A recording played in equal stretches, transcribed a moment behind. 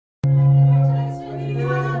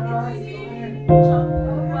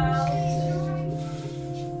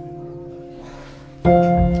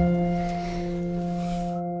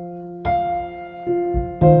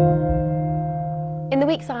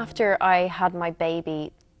I had my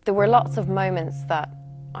baby, there were lots of moments that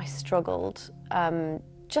I struggled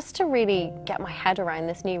just to really get my head around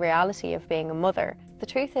this new reality of being a mother. The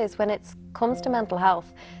truth is, when it comes to mental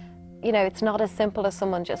health, you know, it's not as simple as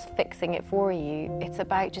someone just fixing it for you. It's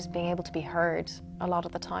about just being able to be heard a lot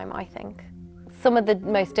of the time, I think. Some of the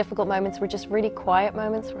most difficult moments were just really quiet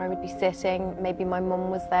moments where I would be sitting, maybe my mum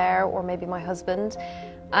was there or maybe my husband,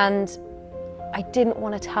 and I didn't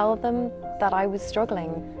want to tell them that I was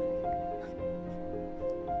struggling.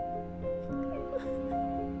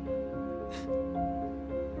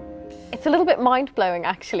 It's a little bit mind-blowing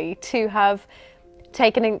actually to have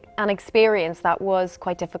taken an experience that was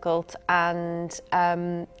quite difficult and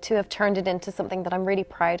to have turned it into something that I'm really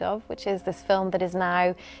proud of, which is this film that is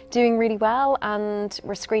now doing really well and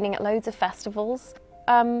we're screening at loads of festivals.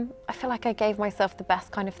 I feel like I gave myself the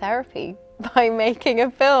best kind of therapy by making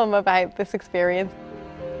a film about this experience.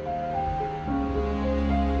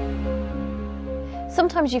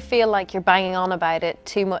 Sometimes you feel like you're banging on about it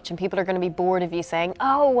too much and people are going to be bored of you saying,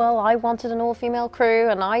 oh, well, I wanted an all-female crew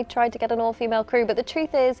and I tried to get an all-female crew. But the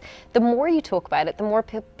truth is, the more you talk about it, the more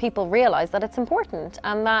people realise that it's important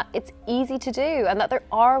and that it's easy to do and that there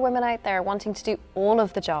are women out there wanting to do all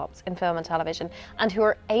of the jobs in film and television and who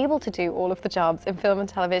are able to do all of the jobs in film and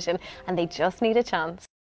television, and they just need a chance.